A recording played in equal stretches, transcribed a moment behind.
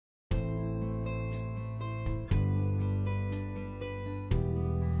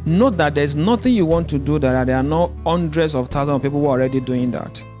Note that there's nothing you want to do that there are not hundreds of thousands of people who are already doing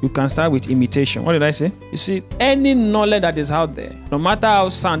that. You can start with imitation. What did I say? You see, any knowledge that is out there, no matter how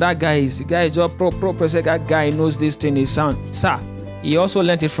sound that guy is, the guy is just that guy knows this thing is sound. Sir, he also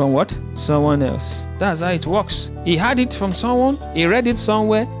learned it from what? Someone else. That's how it works. He had it from someone, he read it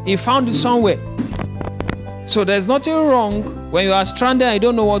somewhere, he found it somewhere. So there's nothing wrong when you are stranded and you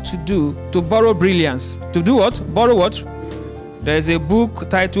don't know what to do, to borrow brilliance. To do what? Borrow what? There's a book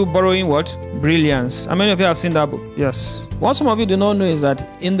titled Borrowing What? Brilliance. How many of you have seen that book? Yes. What some of you do not know is that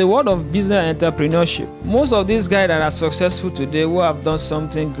in the world of business and entrepreneurship, most of these guys that are successful today who have done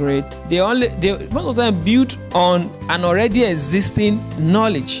something great, most of them built on an already existing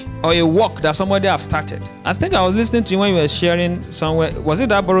knowledge or a work that somebody have started. I think I was listening to you when you were sharing somewhere. Was it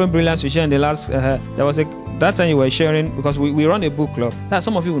that Borrowing Brilliance you shared in the last? That time you were sharing, because we run a book club. That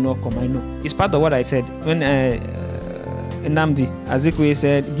some of you will not come. I know it's part of what I said when. Nnamdi Azikiwe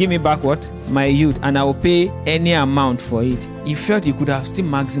said, give me back what? My youth, and I will pay any amount for it. He felt he could have still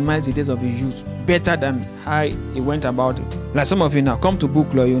maximized the days of his youth better than how he went about it. Like some of you now, come to book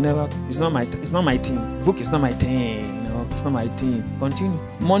club, you never, it's not my team. Book is not my team. No, it's not my team. Continue.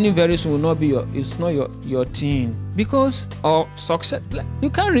 Money very soon will not be it's not your team. Because of success, you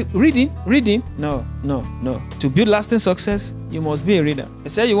can't reading. No. To build lasting success, you must be a reader. I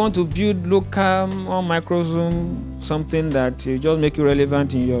say you want to build local or microsome, something that will just make you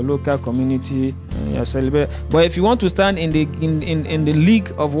relevant in your local community. You're celebrating. But if you want to stand in the league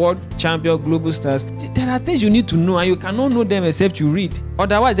of world champion global stars, there are things you need to know, and you cannot know them except you read.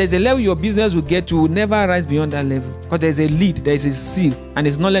 Otherwise, there's a level your business will get to, will never rise beyond that level. Because there's a lead, there's a seal, and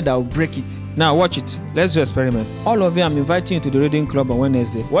it's knowledge that will break it. Now watch it. Let's do an experiment. All of you, I'm inviting you to the reading club on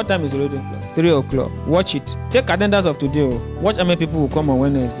Wednesday. What time is the reading club? 3 o'clock. Watch it. Take attendance of today. Watch how many people will come on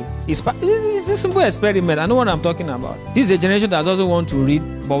Wednesday. It's a simple experiment. I know what I'm talking about. This is a generation that doesn't want to read,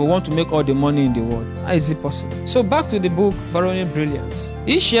 but we want to make all the money in the world. How is it possible? So back to the book, Borrowing Brilliance.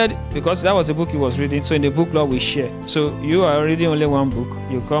 He shared, because that was the book he was reading. So in the book club, we share. So you are reading only one book.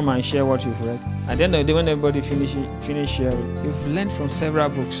 You come and share what you've read. At the end of the day, when everybody finish sharing, you've learned from several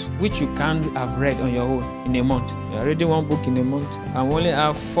books, which you can't have read on your own in a month. You are reading one book in a month, and we only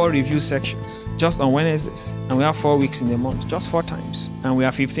have 4 review sections just on Wednesdays, and we have 4 weeks in a month, just 4 times, and we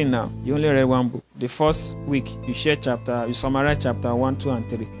are 15 now. You only read one book. The first week you summarize chapter 1, 2, and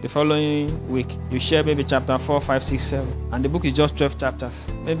 3. The following week you share maybe chapter 4, 5, 6, 7, and the book is just 12 chapters.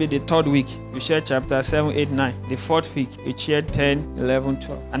 Maybe the third week you share chapter 7, 8, 9. The fourth week you share 10, 11,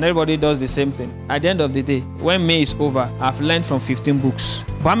 12, and everybody does the same thing. At the end of the day, when May is over, I've learned from 15 books.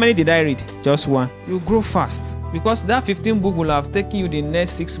 But how many did I read? Just 1. You grow fast, because that 15 book will have taken you the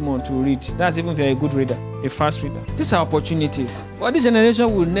next 6 months to read. That's even if you're a good reader, a fast reader. These are opportunities. What this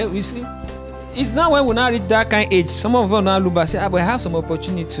generation will never, we see. It's not when we now reach that kind of age. Some of us now look back and say, but I have some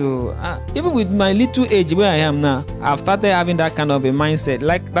opportunity to. Even with my little age where I am now, I've started having that kind of a mindset,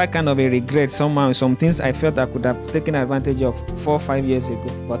 like that kind of a regret somehow. Some things I felt I could have taken advantage of 4 or 5 years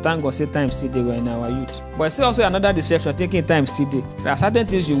ago. But thank God, say time still there, we're in our youth. But I see also another deception, thinking time still there. There are certain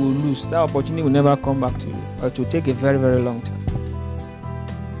things you will lose. That opportunity will never come back to you, or it will take a very, very long time.